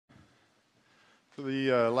For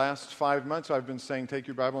the last 5 months, I've been saying, take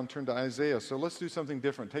your Bible and turn to Isaiah. So let's do something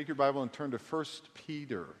different. Take your Bible and turn to 1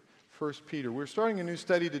 Peter. 1 Peter. We're starting a new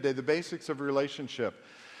study today, the basics of relationship.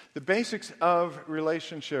 The basics of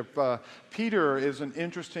relationship. Peter is an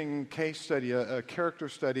interesting case study, a character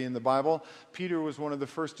study in the Bible. Peter was one of the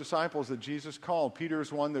first disciples that Jesus called. Peter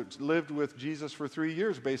is one that lived with Jesus for 3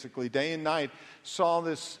 years, basically, day and night, saw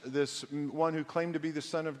this one who claimed to be the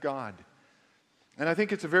Son of God. And I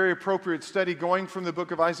think it's a very appropriate study going from the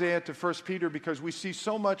book of Isaiah to 1 Peter because we see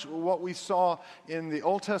so much what we saw in the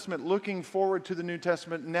Old Testament looking forward to the New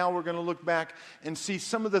Testament. Now we're going to look back and see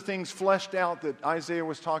some of the things fleshed out that Isaiah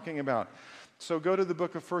was talking about. So go to the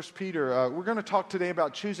book of 1 Peter. We're going to talk today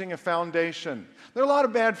about choosing a foundation. There are a lot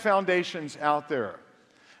of bad foundations out there.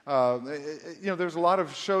 There's a lot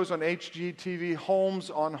of shows on HGTV, Holmes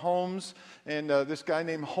on Homes, and this guy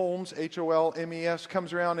named Holmes, Holmes,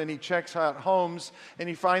 comes around and he checks out homes and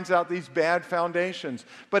he finds out these bad foundations.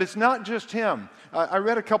 But it's not just him. I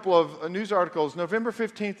read a couple of news articles. November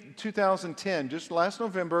 15th, 2010, just last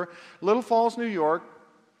November, Little Falls, New York,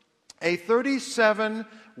 a 37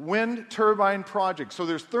 wind turbine project. So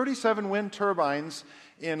there's 37 wind turbines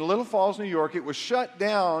in Little Falls, New York. It was shut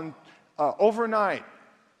down overnight.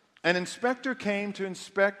 An inspector came to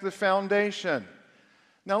inspect the foundation.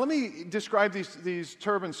 Now let me describe these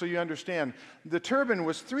turbines so you understand. The turbine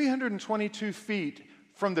was 322 feet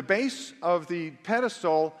from the base of the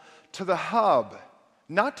pedestal to the hub,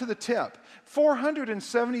 not to the tip.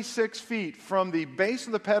 476 feet from the base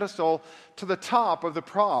of the pedestal to the top of the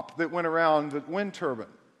prop that went around the wind turbine.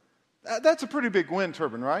 That's a pretty big wind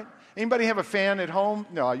turbine, right? Anybody have a fan at home?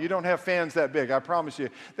 No, you don't have fans that big, I promise you.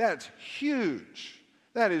 That's huge.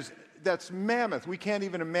 That's mammoth. We can't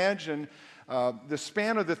even imagine. The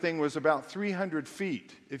span of the thing was about 300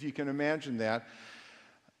 feet, if you can imagine that.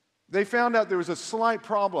 They found out there was a slight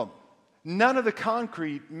problem. None of the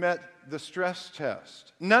concrete met the stress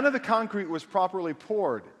test. None of the concrete was properly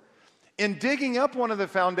poured. In digging up one of the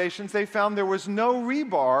foundations, they found there was no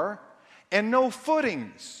rebar and no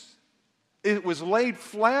footings. It was laid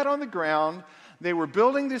flat on the ground. They were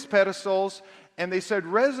building these pedestals. And they said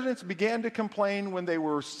residents began to complain when they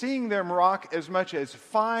were seeing them rock as much as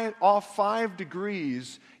 5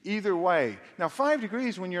 degrees either way. Now, 5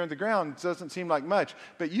 degrees when you're on the ground doesn't seem like much,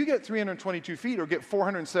 but you get 322 feet or get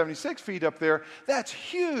 476 feet up there, that's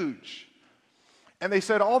huge. And they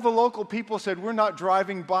said all the local people said, we're not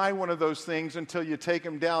driving by one of those things until you take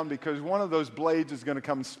them down because one of those blades is going to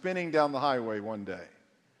come spinning down the highway one day.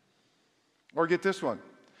 Or get this one.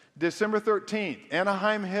 December 13th,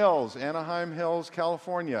 Anaheim Hills,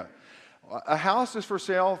 California. A house is for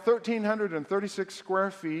sale, 1,336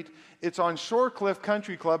 square feet. It's on Shorecliff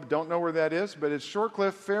Country Club. Don't know where that is, but it's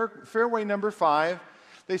Shorecliff Fairway number 5.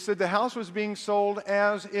 They said the house was being sold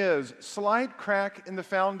as is, slight crack in the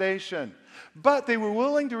foundation. But they were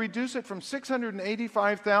willing to reduce it from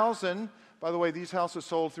 $685,000. By the way, these houses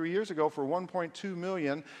sold 3 years ago for $1.2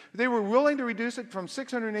 million. They were willing to reduce it from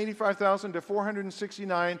 $685,000 to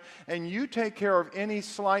 $469,000, and you take care of any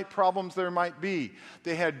slight problems there might be.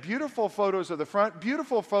 They had beautiful photos of the front,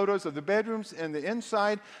 beautiful photos of the bedrooms and the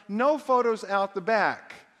inside, no photos out the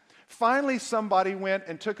back. Finally, somebody went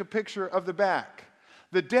and took a picture of the back.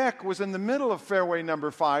 The deck was in the middle of fairway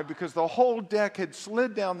number 5 because the whole deck had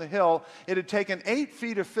slid down the hill. It had taken 8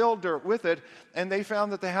 feet of fill dirt with it, and they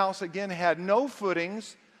found that the house again had no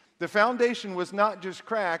footings. The foundation was not just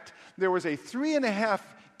cracked. There was a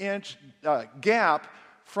 3.5-inch gap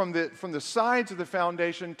from the sides of the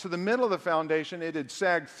foundation to the middle of the foundation. It had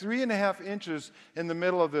sagged 3.5 inches in the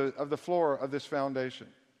middle of the floor of this foundation.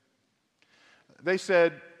 They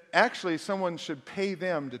said, actually, someone should pay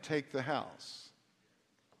them to take the house.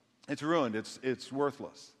 It's ruined. It's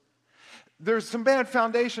worthless. There's some bad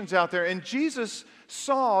foundations out there, and Jesus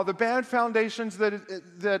saw the bad foundations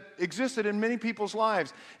that existed in many people's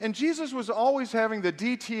lives. And Jesus was always having the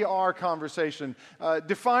DTR conversation,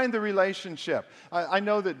 define the relationship. I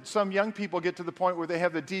know that some young people get to the point where they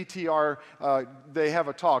have the DTR, they have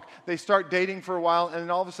a talk. They start dating for a while, and then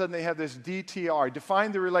all of a sudden they have this DTR,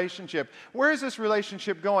 define the relationship. Where is this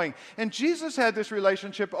relationship going? And Jesus had this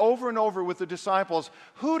relationship over and over with the disciples.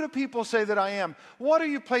 Who do people say that I am? What are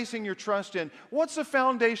you placing your trust in? What's the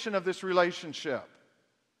foundation of this relationship?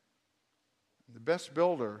 The best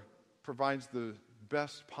builder provides the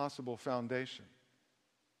best possible foundation.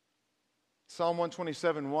 Psalm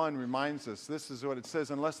 127:1 reminds us, this is what it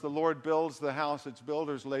says, unless the Lord builds the house, its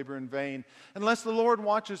builders labor in vain. Unless the Lord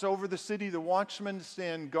watches over the city, the watchmen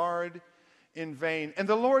stand guard in vain. And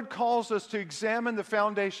the Lord calls us to examine the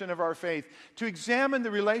foundation of our faith, to examine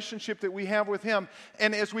the relationship that we have with Him.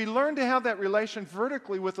 And as we learn to have that relation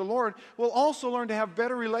vertically with the Lord, we'll also learn to have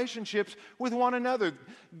better relationships with one another.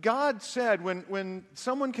 God said, when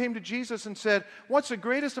someone came to Jesus and said, what's the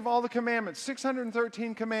greatest of all the commandments?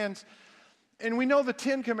 613 commands. And we know the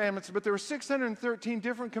 10 commandments, but there were 613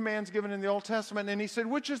 different commands given in the Old Testament. And he said,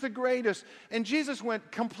 which is the greatest? And Jesus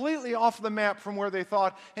went completely off the map from where they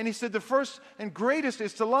thought. And he said, the first and greatest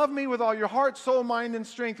is to love me with all your heart, soul, mind, and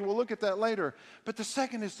strength. We'll look at that later. But the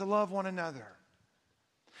second is to love one another.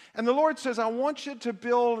 And the Lord says, I want you to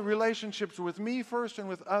build relationships with me first and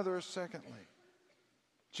with others secondly.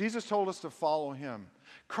 Jesus told us to follow Him.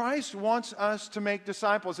 Christ wants us to make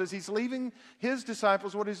disciples. As He's leaving His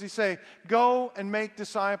disciples, what does He say? Go and make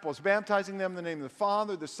disciples, baptizing them in the name of the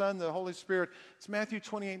Father, the Son, the Holy Spirit. It's Matthew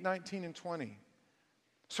 28, 19, and 20.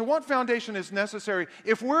 So what foundation is necessary?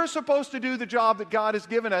 If we're supposed to do the job that God has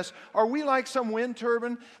given us, are we like some wind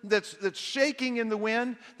turbine that's shaking in the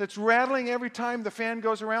wind, that's rattling every time the fan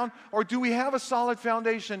goes around? Or do we have a solid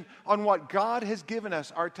foundation on what God has given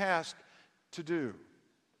us, our task to do?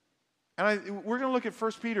 And we're going to look at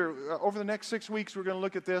 1 Peter. Over the next 6 weeks, we're going to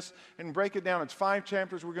look at this and break it down. It's 5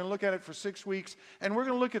 chapters. We're going to look at it for 6 weeks. And we're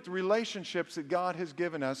going to look at the relationships that God has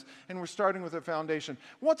given us. And we're starting with a foundation.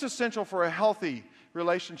 What's essential for a healthy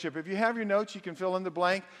relationship? If you have your notes, you can fill in the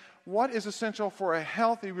blank. What is essential for a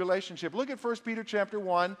healthy relationship? Look at 1 Peter chapter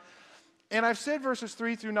 1. And I've said verses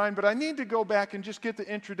 3 through 9, but I need to go back and just get the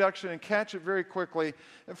introduction and catch it very quickly.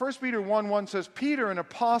 And 1 Peter 1:1 says, Peter, an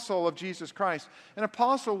apostle of Jesus Christ. An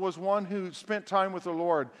apostle was one who spent time with the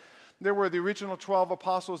Lord. There were the original 12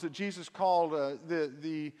 apostles that Jesus called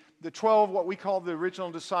the 12, what we call the original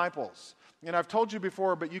disciples. And I've told you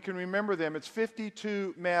before, but you can remember them. It's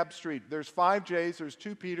 52 Mab Street. There's 5 J's, there's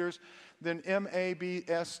 2 Peters, then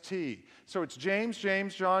M-A-B-S-T. So it's James,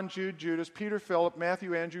 John, Jude, Judas, Peter, Philip,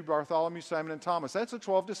 Matthew, Andrew, Bartholomew, Simon, and Thomas. That's the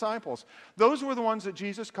 12 disciples. Those were the ones that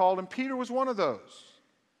Jesus called, and Peter was one of those.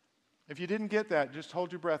 If you didn't get that, just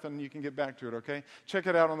hold your breath and you can get back to it, okay? Check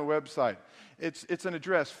it out on the website. It's an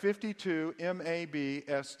address, 52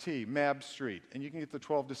 M-A-B-S-T, Mab Street. And you can get the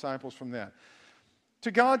 12 disciples from that.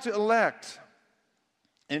 To God's elect,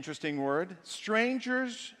 interesting word,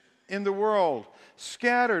 strangers in the world,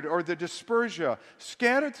 scattered, or the dispersia,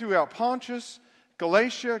 scattered throughout Pontus,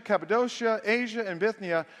 Galatia, Cappadocia, Asia, and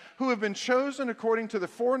Bithynia, who have been chosen according to the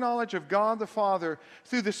foreknowledge of God the Father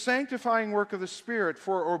through the sanctifying work of the Spirit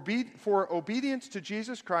for obedience to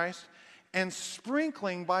Jesus Christ and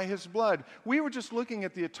sprinkling by His blood. We were just looking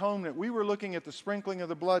at the atonement. We were looking at the sprinkling of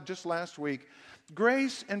the blood just last week.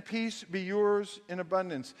 Grace and peace be yours in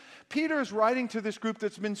abundance. Peter is writing to this group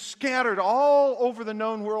that's been scattered all over the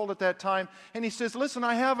known world at that time. And he says, listen,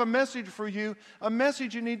 I have a message for you, a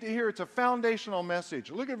message you need to hear. It's a foundational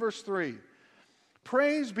message. Look at verse 3.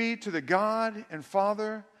 Praise be to the God and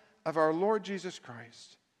Father of our Lord Jesus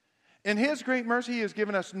Christ. In His great mercy, He has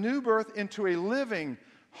given us new birth into a living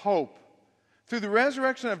hope through the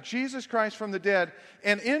resurrection of Jesus Christ from the dead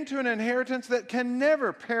and into an inheritance that can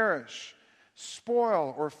never perish,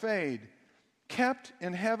 spoil, or fade, kept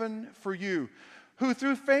in heaven for you, who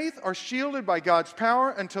through faith are shielded by God's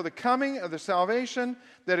power until the coming of the salvation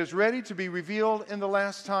that is ready to be revealed in the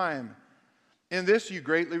last time. In this you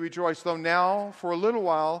greatly rejoice, though now, for a little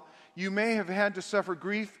while, you may have had to suffer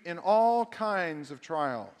grief in all kinds of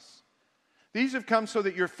trials. These have come so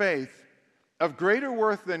that your faith, of greater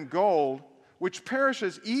worth than gold, which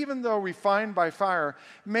perishes even though refined by fire,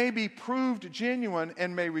 may be proved genuine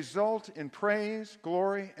and may result in praise,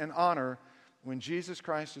 glory, and honor when Jesus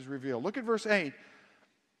Christ is revealed. Look at verse 8.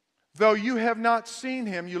 Though you have not seen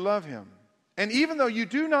Him, you love Him. And even though you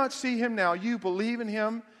do not see Him now, you believe in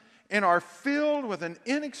Him and are filled with an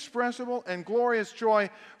inexpressible and glorious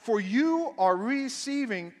joy, for you are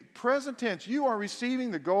receiving, present tense, you are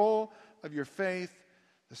receiving the goal of your faith,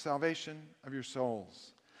 the salvation of your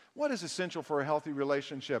souls. What is essential for a healthy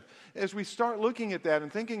relationship? As we start looking at that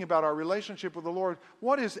and thinking about our relationship with the Lord,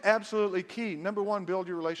 what is absolutely key? Number one, build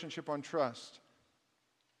your relationship on trust.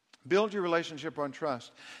 Build your relationship on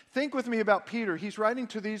trust. Think with me about Peter. He's writing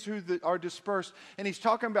to these who are dispersed, and he's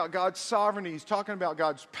talking about God's sovereignty. He's talking about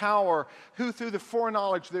God's power, who through the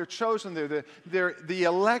foreknowledge they're chosen. They're the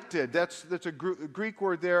elected. That's a Greek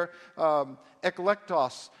word there,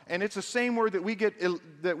 eklektos, and it's the same word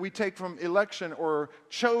that we take from election or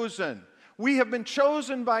chosen. We have been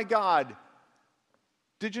chosen by God.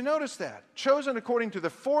 Did you notice that? Chosen according to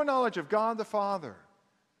the foreknowledge of God the Father.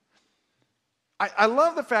 I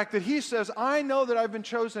love the fact that he says, I know that I've been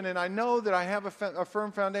chosen and I know that I have a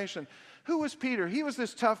firm foundation. Who was Peter? He was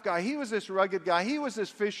this tough guy. He was this rugged guy. He was this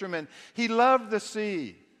fisherman. He loved the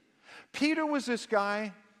sea. Peter was this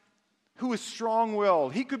guy who was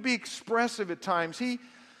strong-willed. He could be expressive at times. He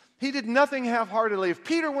did nothing half-heartedly. If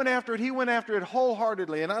Peter went after it, he went after it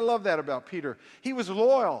wholeheartedly. And I love that about Peter. He was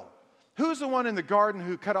loyal. Who's the one in the garden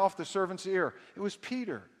who cut off the servant's ear? It was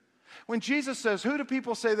Peter. When Jesus says, who do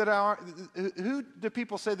people say that I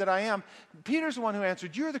am? Peter's the one who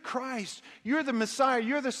answered, you're the Christ. You're the Messiah.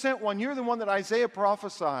 You're the sent one. You're the one that Isaiah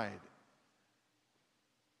prophesied.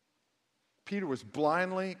 Peter was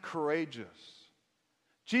blindly courageous.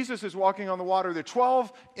 Jesus is walking on the water. There are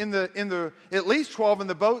 12 at least 12 in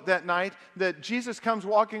the boat that night that Jesus comes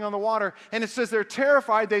walking on the water. And it says they're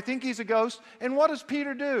terrified. They think he's a ghost. And what does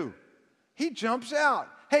Peter do? He jumps out.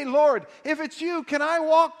 Hey, Lord, if it's you, can I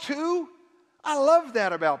walk too? I love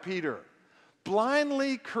that about Peter.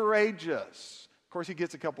 Blindly courageous. Of course, he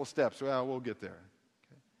gets a couple steps. Well, we'll get there.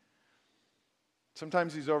 Okay.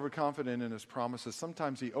 Sometimes he's overconfident in his promises.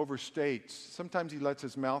 Sometimes he overstates. Sometimes he lets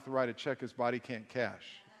his mouth write a check his body can't cash.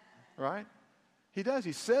 Right? He does.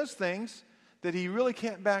 He says things that he really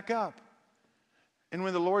can't back up. And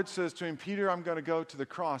when the Lord says to him, Peter, I'm going to go to the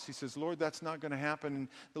cross, he says, Lord, that's not going to happen. And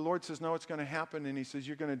the Lord says, no, it's going to happen. And he says,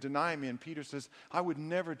 you're going to deny me. And Peter says, I would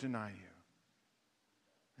never deny you.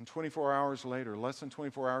 And 24 hours later, less than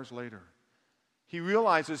 24 hours later, he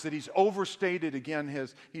realizes that he's overstated again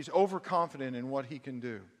he's overconfident in what he can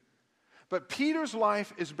do. But Peter's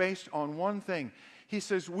life is based on one thing. He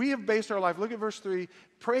says, we have based our life, look at verse 3,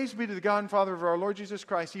 praise be to the God and Father of our Lord Jesus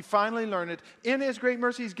Christ. He finally learned it. In his great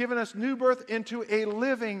mercy, he's given us new birth into a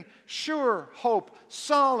living, sure hope,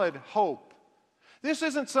 solid hope. This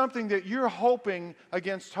isn't something that you're hoping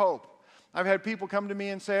against hope. I've had people come to me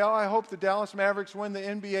and say, I hope the Dallas Mavericks win the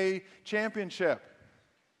NBA championship.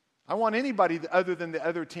 I want anybody other than the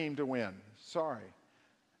other team to win. Sorry.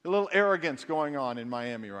 A little arrogance going on in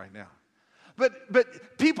Miami right now.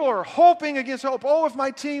 But people are hoping against hope. Oh, if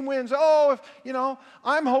my team wins. Oh,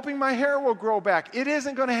 I'm hoping my hair will grow back. It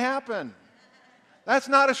isn't going to happen. That's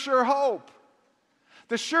not a sure hope.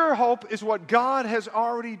 The sure hope is what God has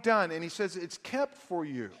already done. And he says it's kept for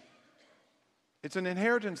you. It's an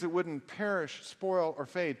inheritance that wouldn't perish, spoil, or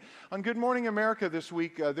fade. On Good Morning America this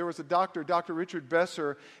week, there was a doctor, Dr. Richard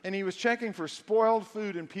Besser, and he was checking for spoiled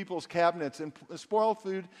food in people's cabinets and spoiled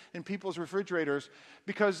food in people's refrigerators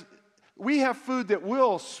because we have food that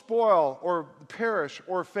will spoil or perish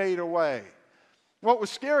or fade away. What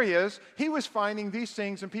was scary is he was finding these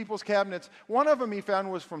things in people's cabinets. One of them he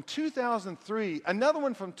found was from 2003, another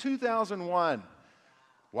one from 2001.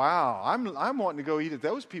 Wow, I'm wanting to go eat at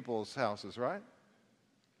those people's houses, right?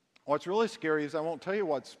 What's really scary is I won't tell you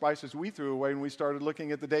what spices we threw away when we started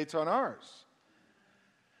looking at the dates on ours.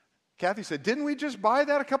 Kathy said, didn't we just buy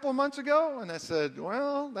that a couple of months ago? And I said,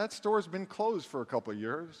 well, that store's been closed for a couple of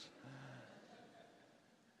years.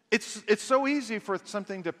 It's so easy for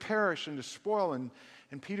something to perish and to spoil. And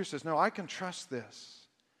Peter says, no, I can trust this.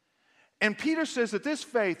 And Peter says that this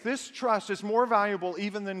faith, this trust is more valuable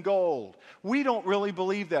even than gold. We don't really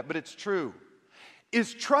believe that, but it's true.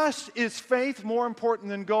 Is faith more important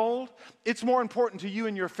than gold? It's more important to you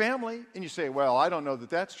and your family. And you say, well, I don't know that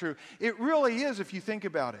that's true. It really is if you think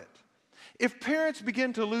about it. If parents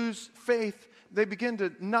begin to lose faith, they begin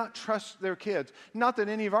to not trust their kids. Not that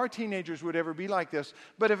any of our teenagers would ever be like this,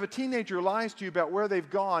 but if a teenager lies to you about where they've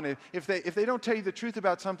gone, if they don't tell you the truth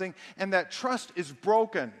about something and that trust is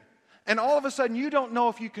broken, and all of a sudden you don't know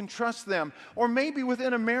if you can trust them, or maybe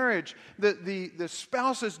within a marriage the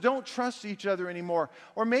spouses don't trust each other anymore,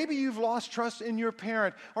 or maybe you've lost trust in your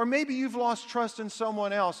parent, or maybe you've lost trust in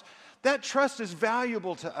someone else, that trust is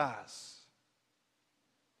valuable to us.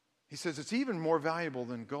 He says it's even more valuable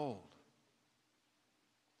than gold.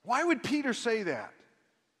 Why would Peter say that?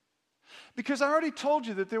 Because I already told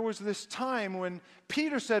you that there was this time when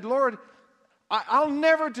Peter said, Lord, I'll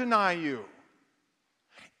never deny you.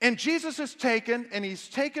 And Jesus is taken, and he's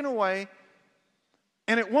taken away.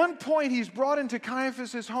 And at one point, he's brought into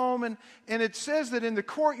Caiaphas' home, and it says that in the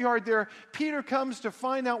courtyard there, Peter comes to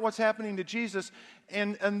find out what's happening to Jesus,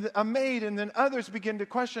 and a maid, and then others begin to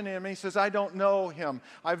question him, and he says, I don't know him.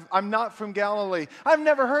 I'm not from Galilee. I've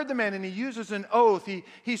never heard the man, and he uses an oath.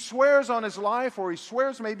 He swears on his life, or he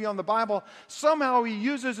swears maybe on the Bible. Somehow he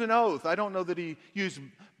uses an oath. I don't know that he used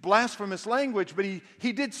blasphemous language, but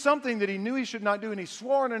he did something that he knew he should not do, and he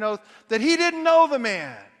swore on an oath that he didn't know the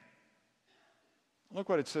man. Look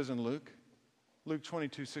what it says in Luke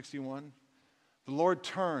 22:61. The Lord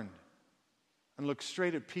turned and looked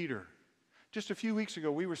straight at Peter. Just a few weeks ago,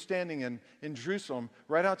 we were standing in Jerusalem,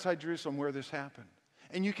 right outside Jerusalem where this happened.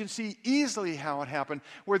 And you can see easily how it happened,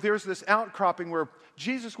 where there's this outcropping where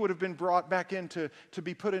Jesus would have been brought back in to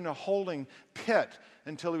be put in a holding pit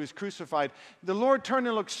until he was crucified. The Lord turned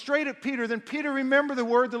and looked straight at Peter. Then Peter remembered the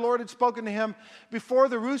word the Lord had spoken to him. Before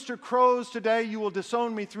the rooster crows today, you will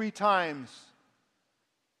disown me 3 times.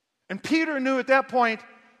 And Peter knew at that point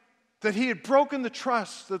that he had broken the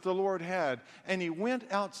trust that the Lord had. And he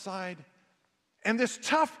went outside. And this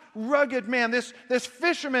tough, rugged man, this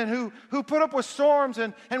fisherman who put up with storms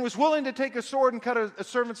and was willing to take a sword and cut a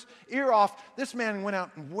servant's ear off, this man went out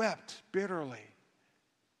and wept bitterly.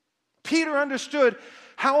 Peter understood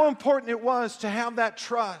how important it was to have that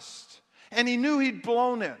trust, and he knew he'd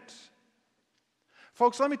blown it.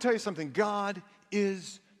 Folks, let me tell you something. God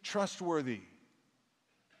is trustworthy.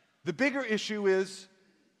 The bigger issue is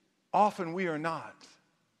often we are not.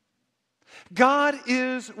 God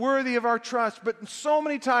is worthy of our trust, but so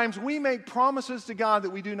many times we make promises to God that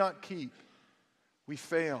we do not keep. We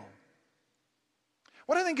fail.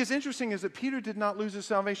 What I think is interesting is that Peter did not lose his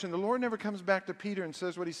salvation. The Lord never comes back to Peter and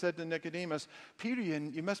says what he said to Nicodemus, Peter,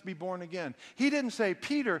 you must be born again. He didn't say,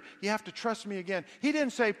 Peter, you have to trust me again. He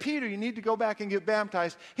didn't say, Peter, you need to go back and get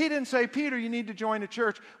baptized. He didn't say, Peter, you need to join a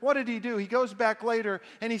church. What did he do? He goes back later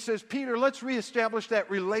and he says, Peter, let's reestablish that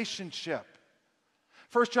relationship.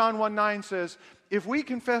 1 John 1:9 says, if we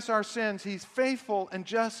confess our sins, he's faithful and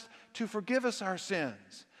just to forgive us our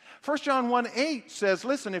sins. 1 John 1:8 says,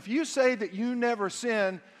 listen, if you say that you never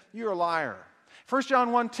sin, you're a liar. 1 John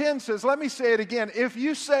 1:10 says, let me say it again, if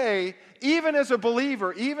you say, even as a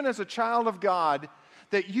believer, even as a child of God,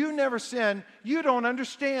 that you never sin, you don't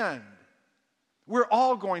understand. We're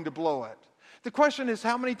all going to blow it. The question is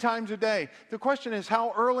how many times a day? The question is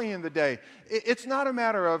how early in the day? It's not a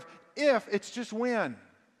matter of if, it's just when.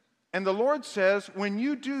 And the Lord says, when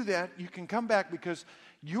you do that, you can come back because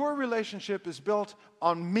your relationship is built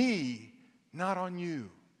on me, not on you.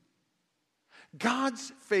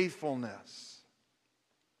 God's faithfulness.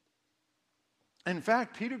 In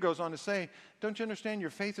fact, Peter goes on to say, don't you understand your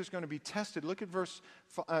faith is going to be tested? Look at verse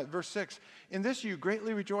 6. In this you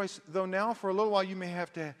greatly rejoice, though now for a little while you may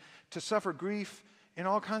have to suffer grief in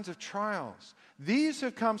all kinds of trials. These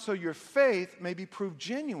have come so your faith may be proved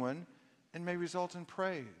genuine and may result in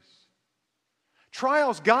praise.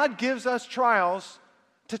 Trials, God gives us trials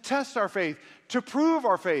to test our faith, to prove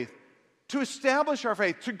our faith, to establish our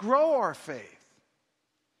faith, to grow our faith.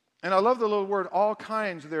 And I love the little word all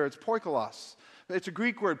kinds there. It's poikilos. It's a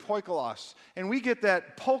Greek word, poikilos. And we get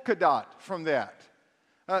that polka dot from that.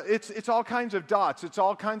 It's all kinds of dots. It's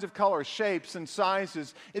all kinds of colors, shapes, and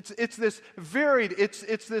sizes. It's this varied,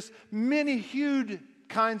 it's this many-hued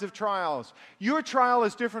kinds of trials. Your trial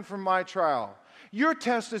is different from my trial. Your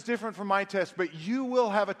test is different from my test, but you will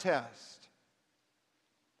have a test.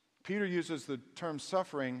 Peter uses the term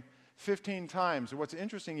suffering 15 times. And what's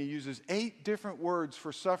interesting, he uses 8 different words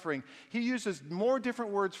for suffering. He uses more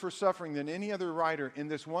different words for suffering than any other writer in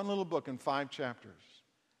this one little book in 5 chapters.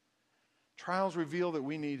 Trials reveal that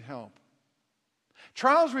we need help.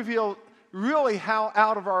 Trials reveal really how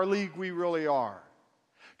out of our league we really are.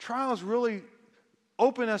 Trials really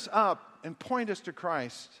open us up and point us to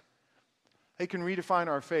Christ. They can redefine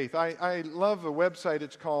our faith. I love a website.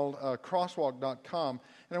 It's called crosswalk.com.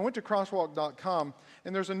 And I went to crosswalk.com,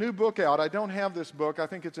 and there's a new book out. I don't have this book. I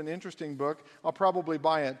think it's an interesting book. I'll probably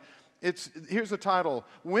buy it. Here's the title,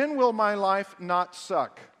 When Will My Life Not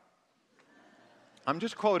Suck? I'm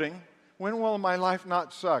just quoting, When Will My Life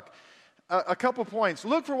Not Suck? A couple points.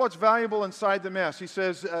 Look for what's valuable inside the mess. He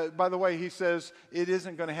says, by the way, he says, it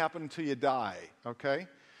isn't going to happen until you die, okay?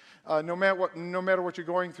 No matter what you're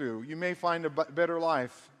going through, you may find a better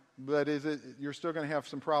life, but you're still going to have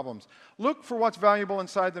some problems. Look for what's valuable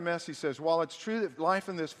inside the mess, he says. While it's true that life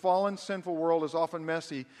in this fallen, sinful world is often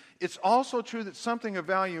messy, it's also true that something of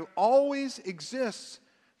value always exists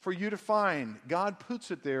for you to find. God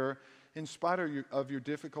puts it there in spite of your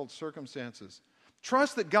difficult circumstances.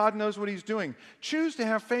 Trust that God knows what he's doing. Choose to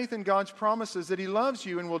have faith in God's promises that he loves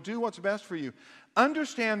you and will do what's best for you.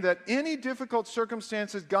 Understand that any difficult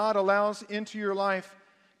circumstances God allows into your life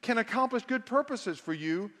can accomplish good purposes for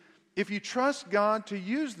you if you trust God to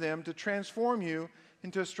use them to transform you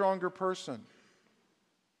into a stronger person.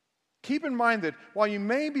 Keep in mind that while you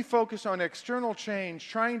may be focused on external change,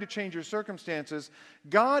 trying to change your circumstances,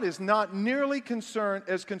 God is not nearly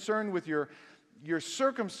as concerned with your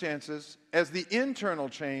circumstances as the internal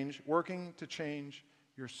change working to change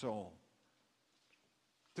your soul.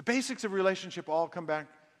 The basics of relationship all come back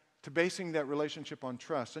to basing that relationship on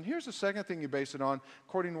trust. And here's the second thing you base it on,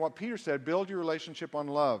 according to what Peter said, build your relationship on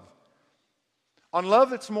love. On love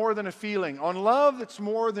that's more than a feeling. On love that's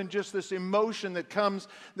more than just this emotion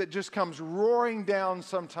that just comes roaring down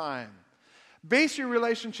sometime. Base your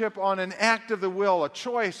relationship on an act of the will, a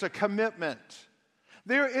choice, a commitment.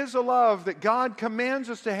 There is a love that God commands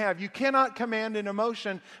us to have. You cannot command an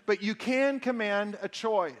emotion, but you can command a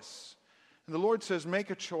choice. And the Lord says, make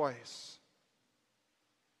a choice.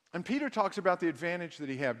 And Peter talks about the advantage that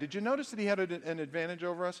he had. Did you notice that he had an advantage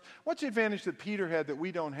over us? What's the advantage that Peter had that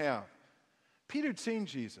we don't have? Peter had seen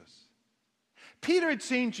Jesus. Peter had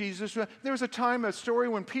seen Jesus. There was a story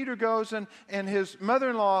when Peter goes and his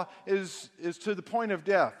mother-in-law is to the point of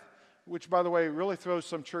death, which, by the way, really throws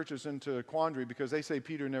some churches into a quandary because they say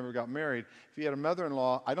Peter never got married. If he had a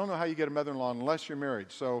mother-in-law, I don't know how you get a mother-in-law unless you're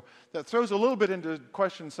married. So that throws a little bit into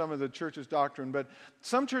question some of the church's doctrine. But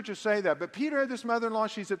some churches say that. But Peter had this mother-in-law.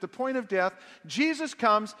 She's at the point of death. Jesus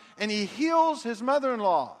comes and he heals his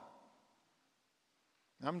mother-in-law.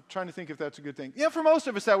 I'm trying to think if that's a good thing. Yeah, for most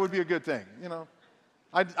of us, that would be a good thing, you know.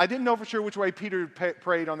 I didn't know for sure which way Peter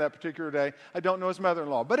prayed on that particular day. I don't know his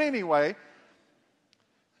mother-in-law. But anyway,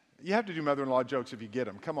 you have to do mother-in-law jokes if you get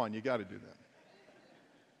them. Come on, you got to do that.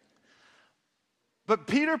 But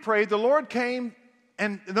Peter prayed, the Lord came,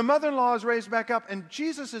 and the mother-in-law is raised back up, and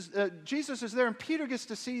Jesus is there, and Peter gets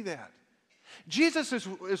to see that. Jesus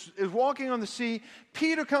is walking on the sea.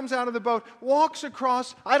 Peter comes out of the boat, walks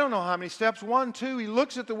across, I don't know how many steps, 1, 2. He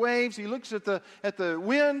looks at the waves, he looks at the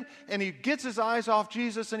wind, and he gets his eyes off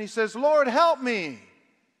Jesus, and he says, Lord, help me.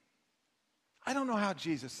 I don't know how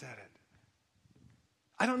Jesus said it.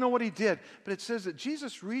 I don't know what he did, but it says that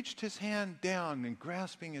Jesus reached his hand down and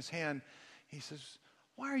grasping his hand, he says,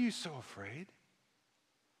 why are you so afraid?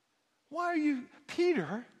 Why are you,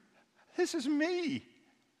 Peter, this is me.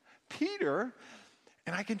 Peter,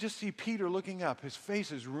 and I can just see Peter looking up. His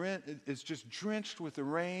face is just drenched with the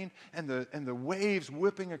rain and the waves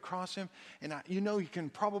whipping across him. And he can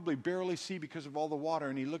probably barely see because of all the water.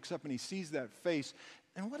 And he looks up and he sees that face.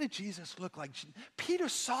 And what did Jesus look like? Peter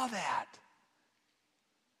saw that.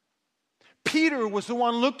 Peter was the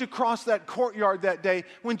one looked across that courtyard that day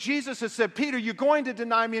when Jesus had said, Peter, you're going to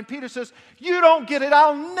deny me. And Peter says, you don't get it.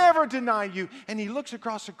 I'll never deny you. And he looks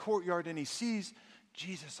across the courtyard and he sees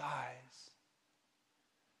Jesus' eyes.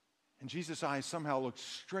 And Jesus' eyes somehow looked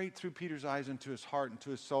straight through Peter's eyes into his heart and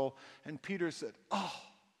to his soul. And Peter said, oh.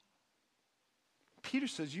 Peter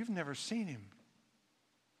says, you've never seen him,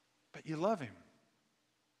 but you love him.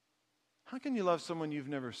 How can you love someone you've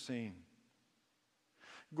never seen?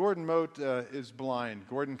 Gordon Mote is blind.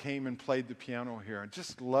 Gordon came and played the piano here. I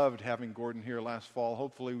just loved having Gordon here last fall.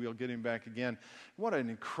 Hopefully we'll get him back again. What an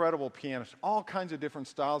incredible pianist. All kinds of different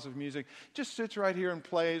styles of music. Just sits right here and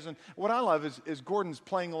plays. And what I love is Gordon's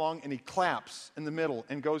playing along and he claps in the middle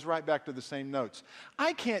and goes right back to the same notes.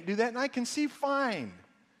 I can't do that and I can see fine.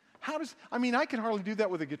 I can hardly do that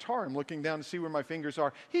with a guitar. I'm looking down to see where my fingers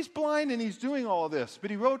are. He's blind and he's doing all of this. But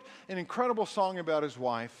he wrote an incredible song about his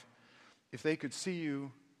wife. If they could see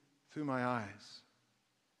you through my eyes,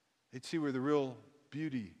 they'd see where the real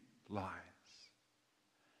beauty lies.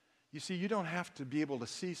 You see, you don't have to be able to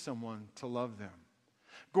see someone to love them.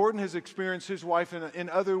 Gordon has experienced his wife in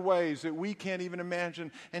other ways that we can't even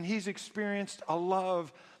imagine, and he's experienced a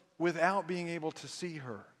love without being able to see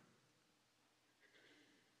her.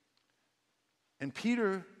 And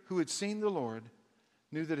Peter, who had seen the Lord,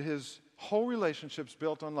 knew that his whole relationship's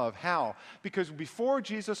built on love. How? Because before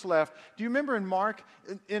Jesus left, do you remember in Mark,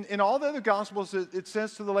 in all the other Gospels, it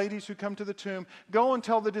says to the ladies who come to the tomb, go and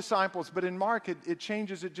tell the disciples. But in Mark, it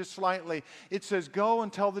changes it just slightly. It says, go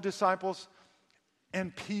and tell the disciples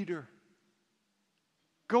and Peter.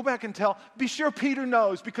 Go back and tell. Be sure Peter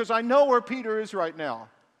knows, because I know where Peter is right now.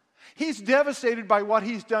 He's devastated by what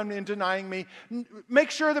he's done in denying me.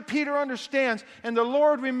 Make sure that Peter understands. And the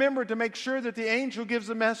Lord remembered to make sure that the angel gives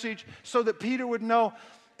the message so that Peter would know.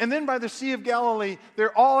 And then by the Sea of Galilee,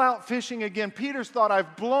 they're all out fishing again. Peter's thought,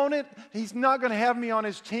 I've blown it. He's not going to have me on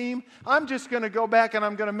his team. I'm just going to go back and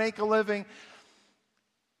I'm going to make a living.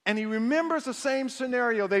 And he remembers the same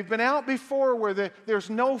scenario. They've been out before where there's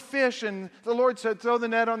no fish, and the Lord said, throw the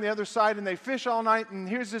net on the other side, and they fish all night, and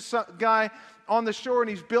here's this guy on the shore, and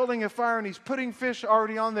he's building a fire, and he's putting fish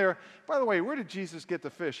already on there. By the way, where did Jesus get the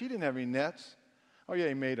fish? He didn't have any nets. Oh, yeah,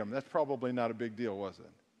 he made them. That's probably not a big deal, was it?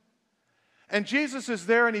 And Jesus is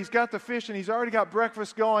there, and he's got the fish, and he's already got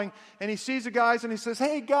breakfast going, and he sees the guys, and he says,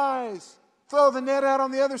 hey, guys, throw the net out on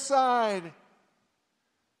the other side.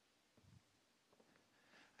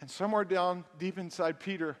 And somewhere down deep inside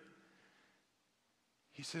Peter,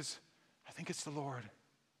 he says, I think it's the Lord.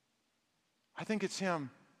 I think it's him.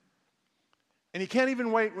 And he can't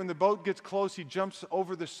even wait. When the boat gets close, he jumps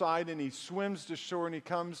over the side and he swims to shore and he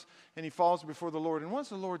comes and he falls before the Lord. And what does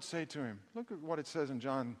the Lord say to him? Look at what it says in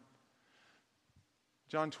John.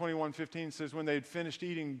 John 21:15 says, when they had finished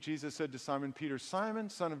eating, Jesus said to Simon Peter, Simon,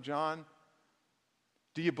 son of John,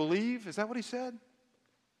 do you believe? Is that what he said?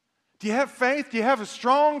 Do you have faith? Do you have a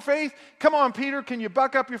strong faith? Come on, Peter, can you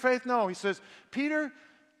buck up your faith? No, he says, Peter,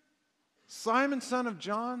 Simon, son of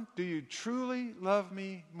John, do you truly love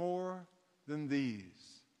me more than these?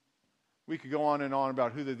 We could go on and on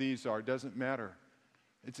about who the these are. It doesn't matter.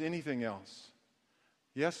 It's anything else.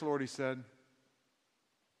 Yes, Lord, he said,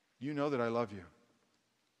 you know that I love you.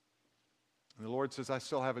 And the Lord says, I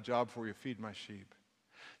still have a job for you. Feed my sheep.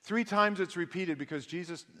 3 times it's repeated because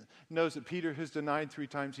Jesus knows that Peter has denied 3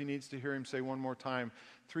 times. He needs to hear him say one more time,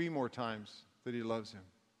 3 more times that he loves him.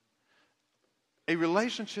 A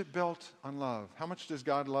relationship built on love. How much does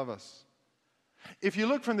God love us? If you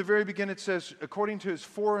look from the very beginning, it says, according to his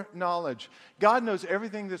foreknowledge, God knows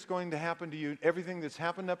everything that's going to happen to you, everything that's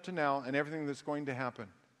happened up to now, and everything that's going to happen.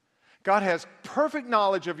 God has perfect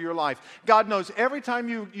knowledge of your life. God knows every time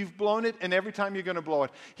you've blown it and every time you're going to blow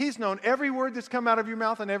it. He's known every word that's come out of your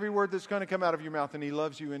mouth and every word that's going to come out of your mouth, and he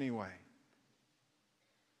loves you anyway.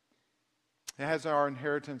 He has our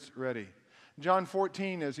inheritance ready. John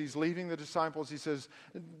 14, as he's leaving the disciples, he says,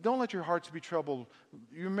 don't let your hearts be troubled.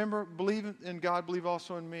 You remember, believe in God, believe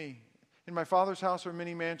also in me. In my Father's house are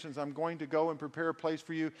many mansions. I'm going to go and prepare a place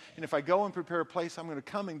for you. And if I go and prepare a place, I'm going to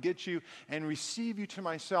come and get you and receive you to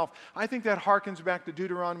myself. I think that harkens back to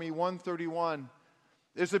Deuteronomy 1:31.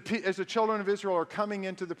 As the children of Israel are coming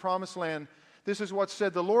into the promised land, this is what's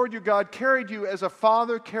said. The Lord your God carried you as a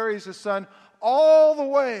father carries a son all the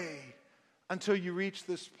way until you reach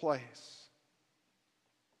this place.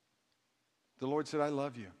 The Lord said, I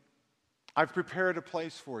love you. I've prepared a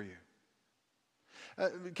place for you.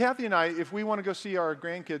 Kathy and I, if we want to go see our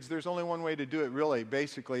grandkids, there's only one way to do it, really,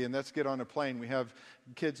 basically, and that's get on a plane. We have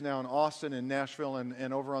kids now in Austin and Nashville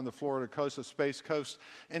and over on the Florida coast, the Space Coast,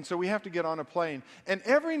 and so we have to get on a plane. And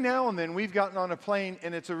every now and then we've gotten on a plane,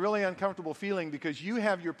 and it's a really uncomfortable feeling because you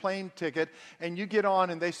have your plane ticket, and you get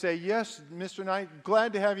on, and they say, yes, Mr. Knight,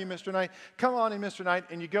 glad to have you, Mr. Knight. Come on in, Mr. Knight,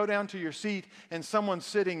 and you go down to your seat, and someone's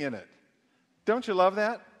sitting in it. Don't you love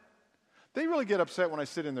that? They really get upset when I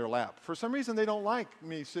sit in their lap. For some reason, they don't like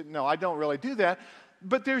me sitting. No, I don't really do that.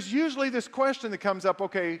 But there's usually this question that comes up,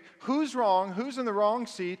 okay, who's wrong? Who's in the wrong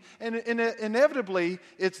seat? And inevitably,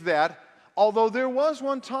 it's that. Although there was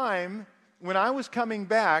one time when I was coming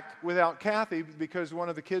back without Kathy because one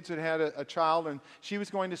of the kids had a child and she was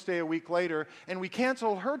going to stay a week later, and we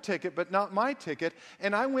canceled her ticket but not my ticket,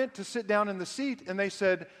 and I went to sit down in the seat, and they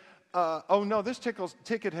said, oh no, this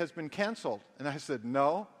ticket has been canceled. And I said,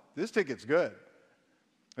 no. This ticket's good.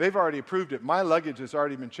 They've already approved it. My luggage has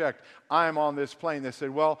already been checked. I am on this plane. They said,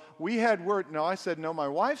 well, we had word. No, I said, no, my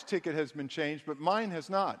wife's ticket has been changed, but mine has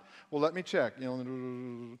not. Well, let me check.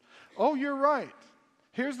 Oh, you're right.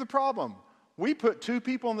 Here's the problem. We put 2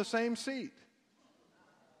 people in the same seat.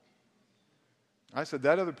 I said,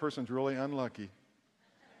 that other person's really unlucky.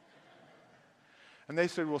 And they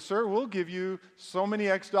said, well, sir, we'll give you so many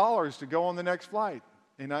X dollars to go on the next flight.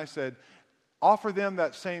 And I said, offer them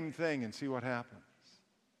that same thing and see what happens.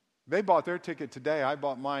 They bought their ticket today. I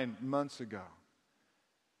bought mine months ago.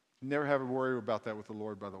 Never have a worry about that with the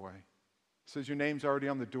Lord, by the way. He says, your name's already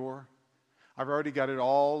on the door. I've already got it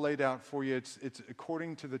all laid out for you. It's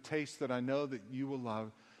according to the taste that I know that you will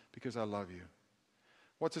love because I love you.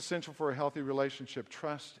 What's essential for a healthy relationship?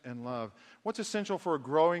 Trust and love. What's essential for a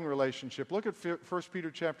growing relationship? Look at 1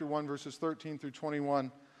 Peter chapter 1, verses 13 through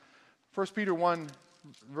 21. 1 Peter 1,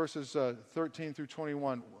 verses 13 through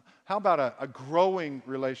 21. How about a growing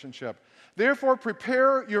relationship? Therefore,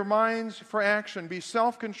 prepare your minds for action. Be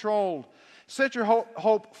self-controlled. Set your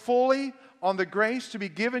hope fully on the grace to be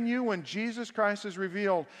given you when Jesus Christ is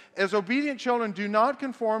revealed. As obedient children, do not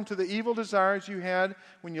conform to the evil desires you had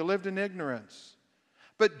when you lived in ignorance.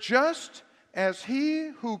 But just as He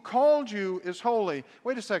who called you is holy.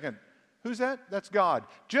 Wait a second. Who's that? That's God.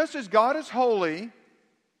 Just as God is holy,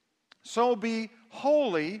 so be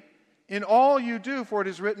holy in all you do, for it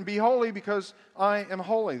is written, be holy because I am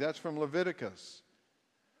holy. That's from Leviticus.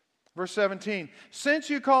 Verse 17, since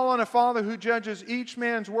you call on a Father who judges each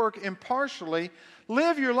man's work impartially,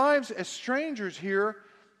 live your lives as strangers here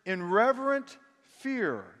in reverent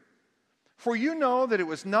fear. For you know that it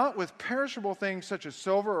was not with perishable things such as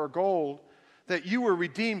silver or gold that you were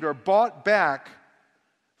redeemed or bought back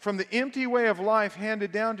from the empty way of life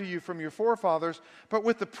handed down to you from your forefathers, but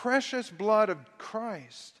with the precious blood of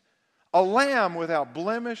Christ, a lamb without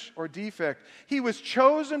blemish or defect. He was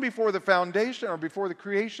chosen before the foundation or before the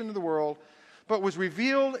creation of the world, but was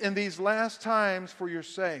revealed in these last times for your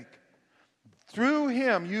sake. Through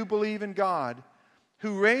him you believe in God,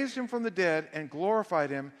 who raised him from the dead and glorified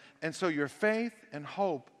him, and so your faith and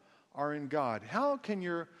hope are in God. How can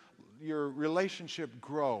your relationship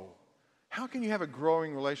grow? How can you have a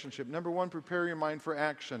growing relationship? Number one, prepare your mind for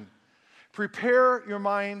action. Prepare your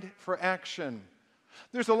mind for action.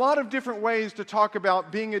 There's a lot of different ways to talk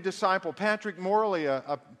about being a disciple. Patrick Morley,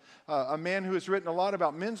 a man who has written a lot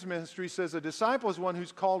about men's ministry, says a disciple is one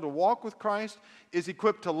who's called to walk with Christ, is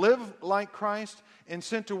equipped to live like Christ, and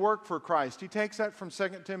sent to work for Christ. He takes that from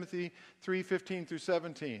 2 Timothy 3:15 through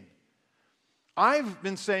 17. I've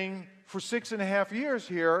been saying for 6.5 years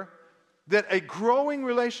here that a growing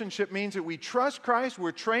relationship means that we trust Christ,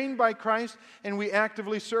 we're trained by Christ, and we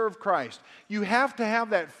actively serve Christ. You have to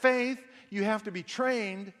have that faith, you have to be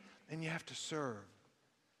trained, and you have to serve.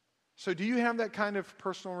 So do you have that kind of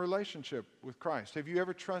personal relationship with Christ? Have you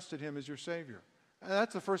ever trusted him as your Savior? And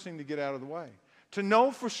that's the first thing to get out of the way. To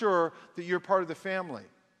know for sure that you're part of the family.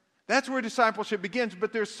 That's where discipleship begins,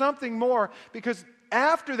 but there's something more, because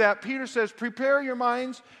after that, Peter says, prepare your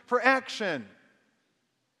minds for action.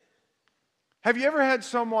 Have you ever had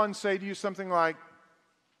someone say to you something like,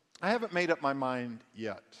 I haven't made up my mind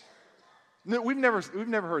yet? No, we've never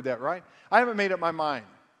heard that, right? I haven't made up my mind.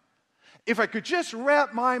 If I could just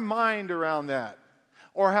wrap my mind around that.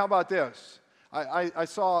 Or how about this? I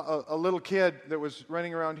saw a little kid that was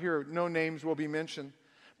running around here. No names will be mentioned.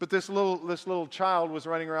 But this little child was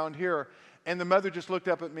running around here. And the mother just looked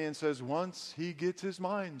up at me and says, once he gets his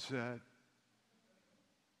mind set.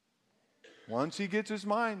 Once he gets his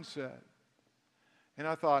mind set. And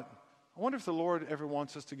I thought, I wonder if the Lord ever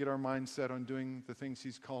wants us to get our mind set on doing the things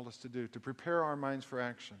he's called us to do, to prepare our minds for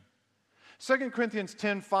action. 2 Corinthians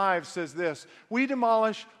 10:5 says this, we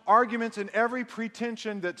demolish arguments and every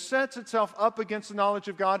pretension that sets itself up against the knowledge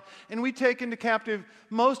of God, and we take into captive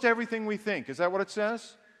most everything we think. Is that what it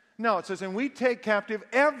says? No, it says, and we take captive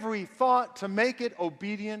every thought to make it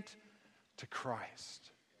obedient to Christ.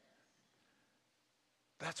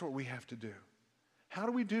 That's what we have to do. How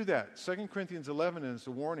do we do that? 2 Corinthians 11 is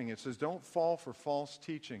a warning. It says, don't fall for false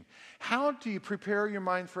teaching. How do you prepare your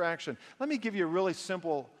mind for action? Let me give you a really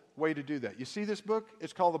simple way to do that. You see this book?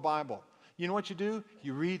 It's called the Bible. You know what you do?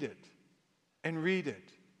 You read it, and read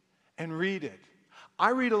it, and read it.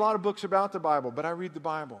 I read a lot of books about the Bible, but I read the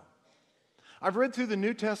Bible. I've read through the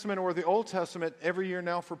New Testament or the Old Testament every year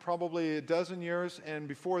now for probably a dozen years, and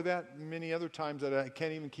before that, many other times that I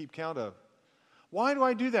can't even keep count of. Why do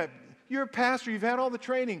I do that? You're a pastor, you've had all the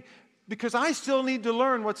training, because I still need to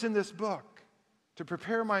learn what's in this book to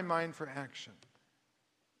prepare my mind for action.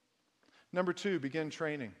 Number 2, begin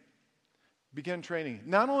training. Begin training.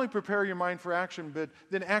 Not only prepare your mind for action, but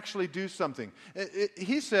then actually do something.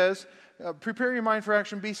 He says, prepare your mind for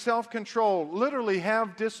action, be self-controlled, literally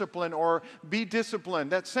have discipline or be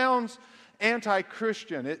disciplined. That sounds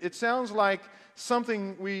anti-Christian. It sounds like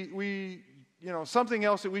something something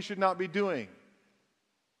else that we should not be doing.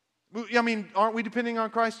 I mean, aren't we depending on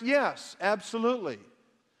Christ? Yes, absolutely.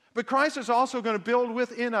 But Christ is also going to build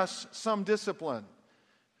within us some discipline.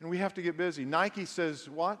 And we have to get busy. Nike says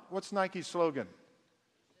what? What's Nike's slogan?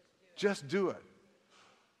 Just do it.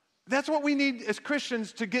 That's what we need as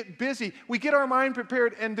Christians, to get busy. We get our mind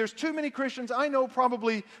prepared, and there's too many Christians. I know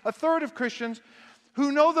probably a third of Christians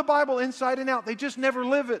who know the Bible inside and out. They just never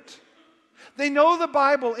live it. They know the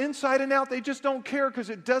Bible inside and out. They just don't care because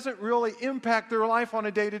it doesn't really impact their life on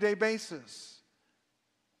a day-to-day basis.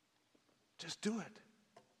 Just do it.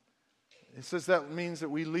 It says that means that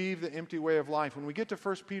we leave the empty way of life. When we get to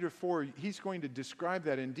 1 Peter 4, he's going to describe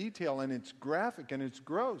that in detail, and it's graphic and it's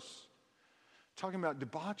gross. Talking about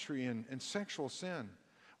debauchery and sexual sin.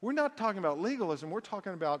 We're not talking about legalism. We're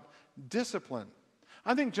talking about discipline.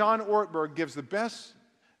 I think John Ortberg gives the best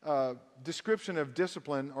description of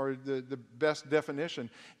discipline, or the best definition.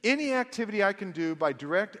 Any activity I can do by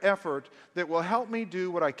direct effort that will help me do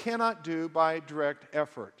what I cannot do by direct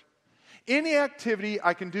effort. Any activity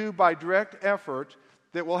I can do by direct effort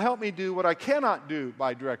that will help me do what I cannot do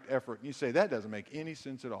by direct effort. And you say, that doesn't make any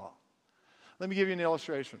sense at all. Let me give you an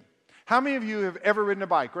illustration. How many of you have ever ridden a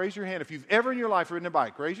bike? Raise your hand if you've ever in your life ridden a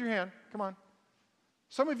bike. Raise your hand. Come on.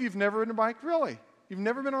 Some of you have never ridden a bike? Really? You've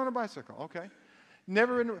never been on a bicycle? Okay.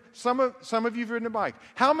 Never ridden. Some of you have ridden a bike.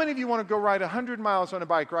 How many of you want to go ride 100 miles on a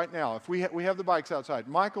bike right now? If we have the bikes outside.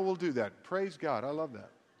 Michael will do that. Praise God. I love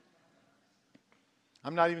that.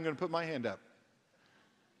 I'm not even going to put my hand up.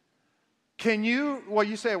 Can you,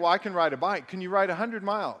 you say, I can ride a bike. Can you ride 100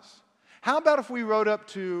 miles? How about if we rode up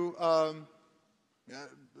to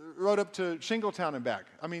Shingletown and back?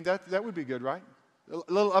 I mean, that would be good, right?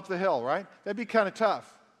 A little up the hill, right? That'd be kind of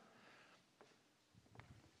tough.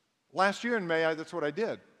 Last year in May, that's what I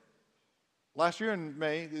did. Last year in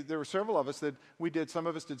May, there were several of us that we did. Some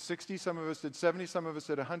of us did 60, some of us did 70, some of us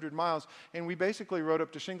did 100 miles. And we basically rode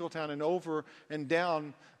up to Shingletown and over and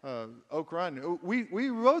down Oak Run. We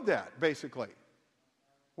rode that, basically.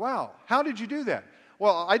 Wow. How did you do that?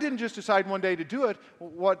 Well, I didn't just decide one day to do it.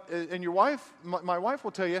 And your wife, my wife will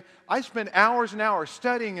tell you, I spent hours and hours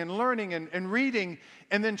studying and learning and reading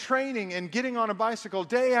and then training and getting on a bicycle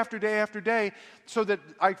day after day after day so that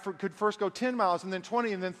I could first go 10 miles and then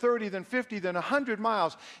 20 and then 30, then 50, then 100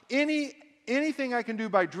 miles. Anything I can do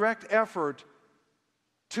by direct effort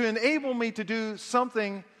to enable me to do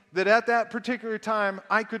something that at that particular time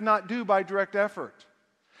I could not do by direct effort.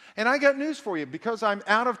 And I got news for you. Because I'm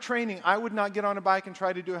out of training, I would not get on a bike and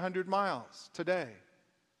try to do 100 miles today.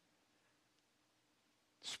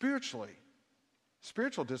 Spiritually,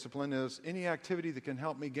 spiritual discipline is any activity that can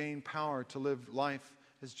help me gain power to live life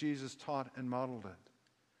as Jesus taught and modeled it.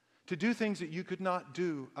 To do things that you could not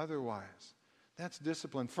do otherwise. That's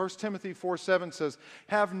discipline. 1 Timothy 4:7 says,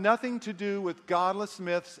 have nothing to do with godless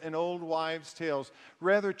myths and old wives' tales.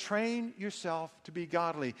 Rather, train yourself to be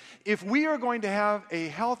godly. If we are going to have a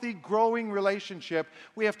healthy, growing relationship,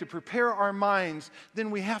 we have to prepare our minds. Then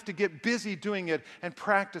we have to get busy doing it and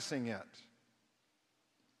practicing it.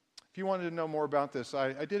 If you wanted to know more about this,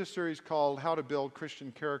 I did a series called How to Build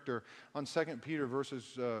Christian Character on 2 Peter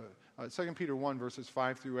 1, verses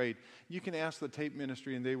 5 through 8. You can ask the tape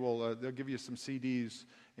ministry, and they'll give you some CDs,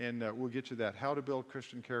 and we'll get you that. How to Build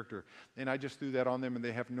Christian Character. And I just threw that on them, and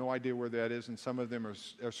they have no idea where that is, and some of them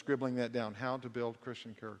are scribbling that down. How to Build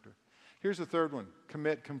Christian Character. Here's the third one.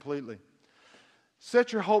 Commit completely.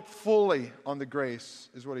 Set your hope fully on the grace,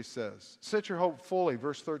 is what he says. Set your hope fully,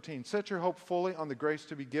 verse 13. Set your hope fully on the grace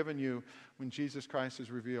to be given you when Jesus Christ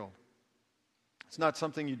is revealed. It's not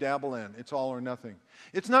something you dabble in. It's all or nothing.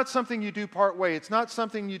 It's not something you do part way. It's not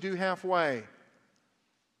something you do halfway.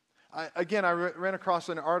 I ran across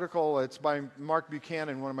an article. It's by Mark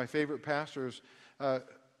Buchanan, one of my favorite pastors,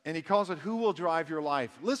 and he calls it, Who Will Drive Your Life?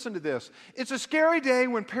 Listen to this. It's a scary day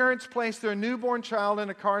when parents place their newborn child in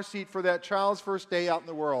a car seat for that child's first day out in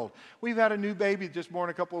the world. We've had a new baby just born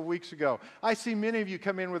a couple of weeks ago. I see many of you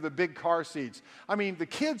come in with the big car seats. I mean, the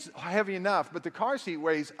kid's heavy enough, but the car seat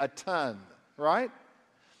weighs a ton, right?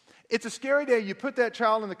 It's a scary day. You put that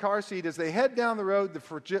child in the car seat. As they head down the road, the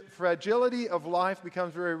fragility of life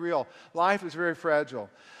becomes very real. Life is very fragile.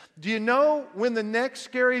 Do you know when the next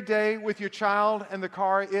scary day with your child and the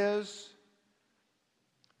car is?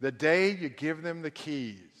 The day you give them the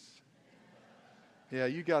keys. Yeah,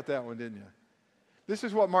 you got that one, didn't you? This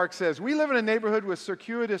is what Mark says. We live in a neighborhood with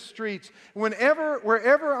circuitous streets.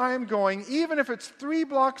 Wherever I am going, even if it's 3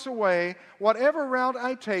 blocks away, whatever route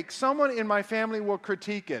I take, someone in my family will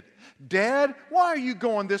critique it. Dad, why are you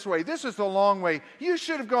going this way? This is the long way. You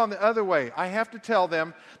should have gone the other way. I have to tell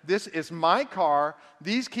them, this is my car,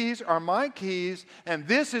 these keys are my keys, and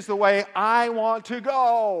this is the way I want to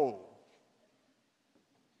go.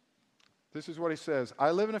 This is what he says.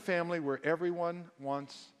 I live in a family where everyone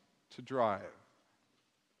wants to drive.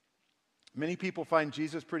 Many people find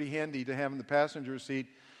Jesus pretty handy to have in the passenger seat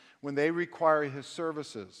when they require his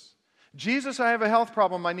services. Jesus, I have a health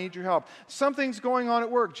problem. I need your help. Something's going on at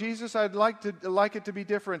work. Jesus, I'd like it to be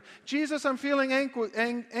different. Jesus, I'm feeling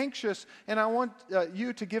anxious, and I want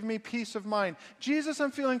you to give me peace of mind. Jesus,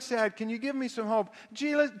 I'm feeling sad. Can you give me some hope?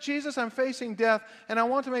 Jesus, I'm facing death, and I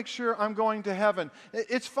want to make sure I'm going to heaven.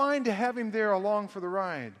 It's fine to have him there along for the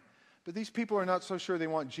ride. But these people are not so sure they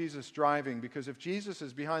want Jesus driving, because if Jesus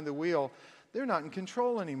is behind the wheel, they're not in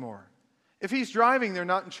control anymore. If he's driving, they're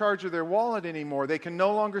not in charge of their wallet anymore. They can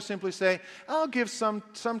no longer simply say, I'll give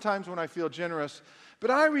sometimes when I feel generous, but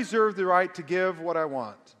I reserve the right to give what I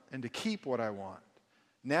want and to keep what I want.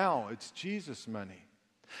 Now it's Jesus' money.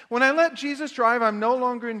 When I let Jesus drive, I'm no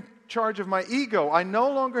longer in charge of my ego. I no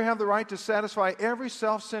longer have the right to satisfy every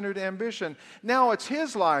self-centered ambition. Now it's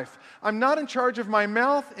his life. I'm not in charge of my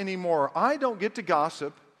mouth anymore. I don't get to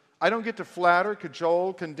gossip. I don't get to flatter,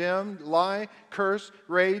 cajole, condemn, lie, curse,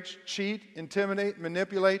 rage, cheat, intimidate,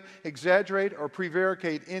 manipulate, exaggerate, or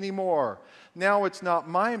prevaricate anymore. Now it's not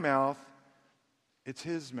my mouth, it's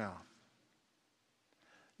his mouth.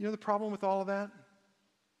 You know the problem with all of that?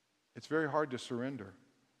 It's very hard to surrender.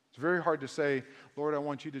 It's very hard to say, Lord, I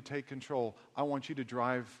want you to take control. I want you to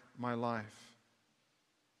drive my life.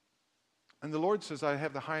 And the Lord says, I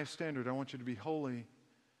have the highest standard. I want you to be holy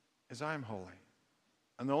as I am holy.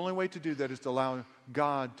 And the only way to do that is to allow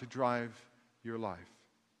God to drive your life.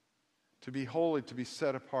 To be holy, to be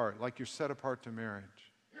set apart, like you're set apart to marriage.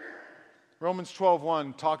 Romans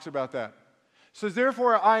 12:1 talks about that. says,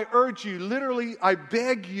 therefore, I urge you, literally, I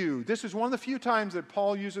beg you. This is one of the few times that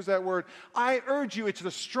Paul uses that word. I urge you. It's the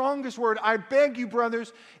strongest word. I beg you,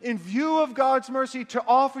 brothers, in view of God's mercy, to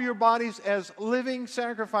offer your bodies as living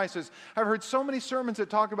sacrifices. I've heard so many sermons that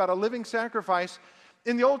talk about a living sacrifice.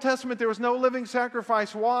 In the Old Testament, there was no living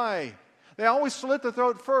sacrifice. Why? They always slit the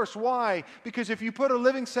throat first. Why? Because if you put a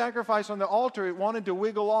living sacrifice on the altar, it wanted to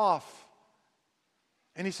wiggle off.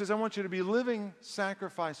 And he says, I want you to be living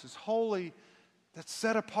sacrifices, holy, that's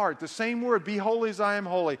set apart. The same word, be holy as I am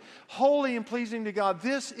holy. Holy and pleasing to God.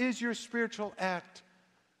 This is your spiritual act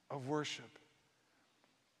of worship.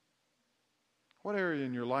 What area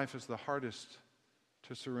in your life is the hardest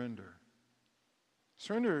to surrender?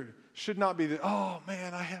 Surrender should not be oh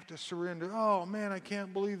man, I have to surrender. Oh man, I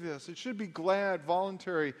can't believe this. It should be glad,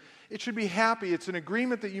 voluntary. It should be happy. It's an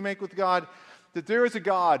agreement that you make with God that there is a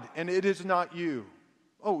God and it is not you.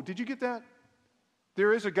 Oh, did you get that?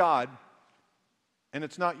 There is a God and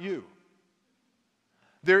it's not you.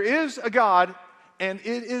 There is a God, and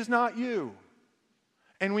it is not you.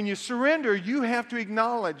 And when you surrender, you have to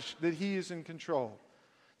acknowledge that He is in control.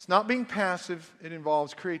 It's not being passive. It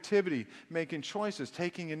involves creativity, making choices,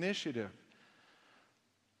 taking initiative.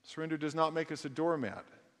 Surrender does not make us a doormat.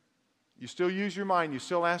 You still use your mind. You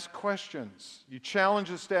still ask questions. You challenge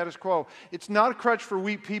the status quo. It's not a crutch for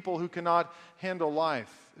weak people who cannot handle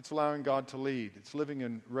life. It's allowing God to lead. It's living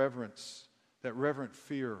in reverence. That reverent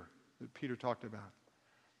fear that Peter talked about.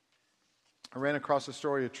 I ran across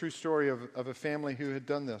a true story of a family who had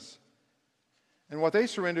done this. And what they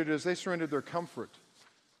surrendered is they surrendered their comfort.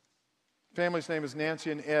 The family's name is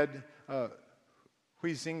Nancy and Ed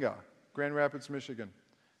Huizinga, Grand Rapids, Michigan.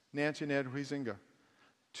 Nancy and Ed Huizinga.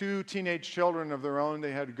 2 teenage children of their own.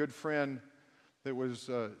 They had a good friend that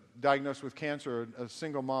was diagnosed with cancer, a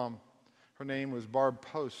single mom. Her name was Barb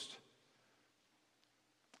Post.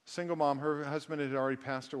 Single mom, her husband had already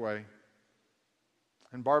passed away.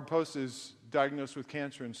 And Barb Post is diagnosed with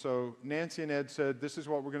cancer. And so Nancy and Ed said, this is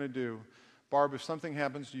what we're going to do. Barb, if something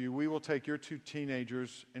happens to you, we will take your 2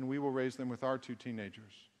 teenagers and we will raise them with our 2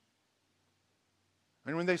 teenagers.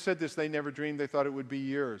 And when they said this, they never dreamed. They thought it would be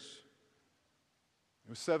years. It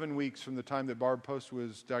was 7 weeks from the time that Barb Post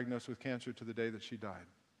was diagnosed with cancer to the day that she died.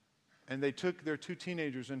 And they took their 2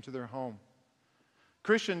 teenagers into their home.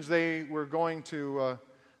 Christians, they were going to...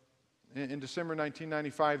 In December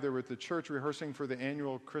 1995, they were at the church rehearsing for the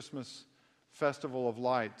annual Christmas Festival of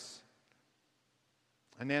Lights.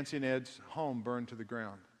 And Nancy and Ed's home burned to the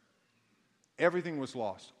ground. Everything was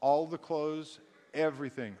lost. All the clothes,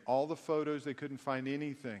 everything. All the photos, they couldn't find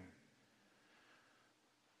anything.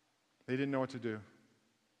 They didn't know what to do.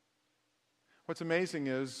 What's amazing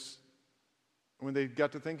is when they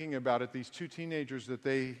got to thinking about it, these 2 teenagers that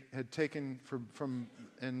they had taken from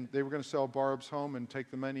and they were going to sell Barb's home and take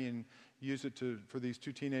the money and use it for these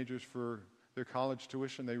 2 teenagers for their college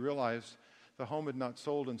tuition, they realized the home had not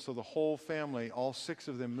sold, and so the whole family, all 6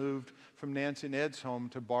 of them, moved from Nancy and Ed's home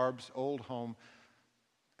to Barb's old home.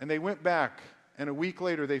 And they went back, and a week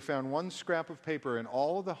later they found 1 scrap of paper, and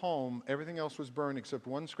all of the home, everything else was burned except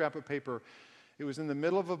 1 scrap of paper. It was in the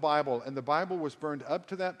middle of a Bible, and the Bible was burned up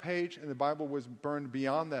to that page, and the Bible was burned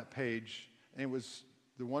beyond that page. And it was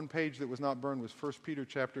the one page that was not burned was 1 Peter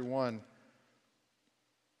chapter 1.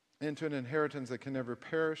 Into an inheritance that can never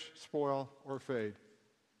perish, spoil, or fade.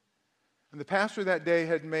 And the pastor that day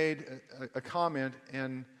had made a comment,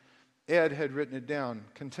 and Ed had written it down.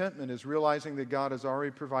 Contentment is realizing that God has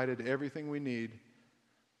already provided everything we need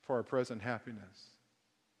for our present happiness.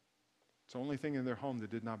 It's the only thing in their home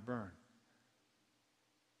that did not burn.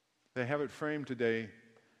 They have it framed today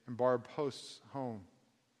in Barb Post's home.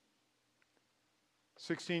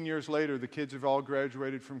 16 years later, the kids have all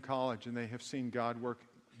graduated from college, and they have seen God work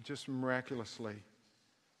just miraculously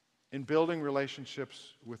in building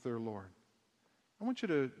relationships with their Lord. I want you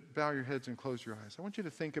to bow your heads and close your eyes. I want you to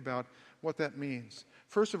think about what that means.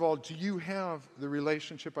 First of all, do you have the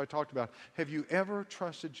relationship I talked about? Have you ever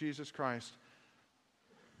trusted Jesus Christ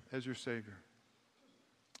as your Savior?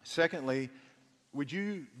 Secondly, would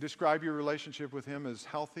you describe your relationship with Him as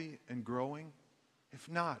healthy and growing? If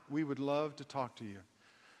not, we would love to talk to you.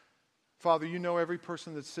 Father, you know every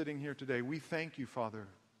person that's sitting here today. We thank you, Father,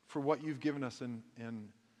 for what you've given us in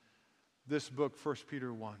this book, 1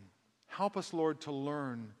 Peter 1. Help us, Lord, to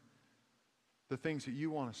learn the things that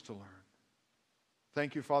you want us to learn.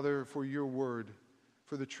 Thank you, Father, for your word,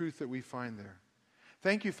 for the truth that we find there.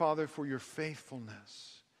 Thank you, Father, for your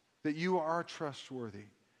faithfulness, that you are trustworthy.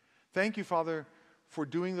 Thank you, Father, for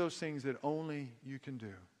doing those things that only you can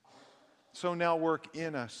do. So now work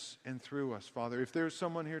in us and through us, Father. If there's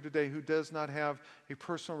someone here today who does not have a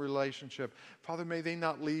personal relationship, Father, may they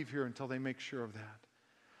not leave here until they make sure of that.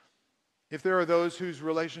 If there are those whose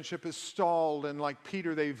relationship is stalled and like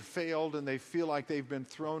Peter, they've failed and they feel like they've been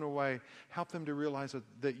thrown away, help them to realize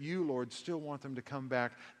that you, Lord, still want them to come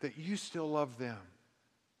back, that you still love them.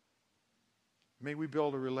 May we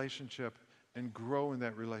build a relationship and grow in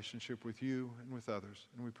that relationship with you and with others.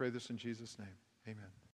 And we pray this in Jesus' name. Amen.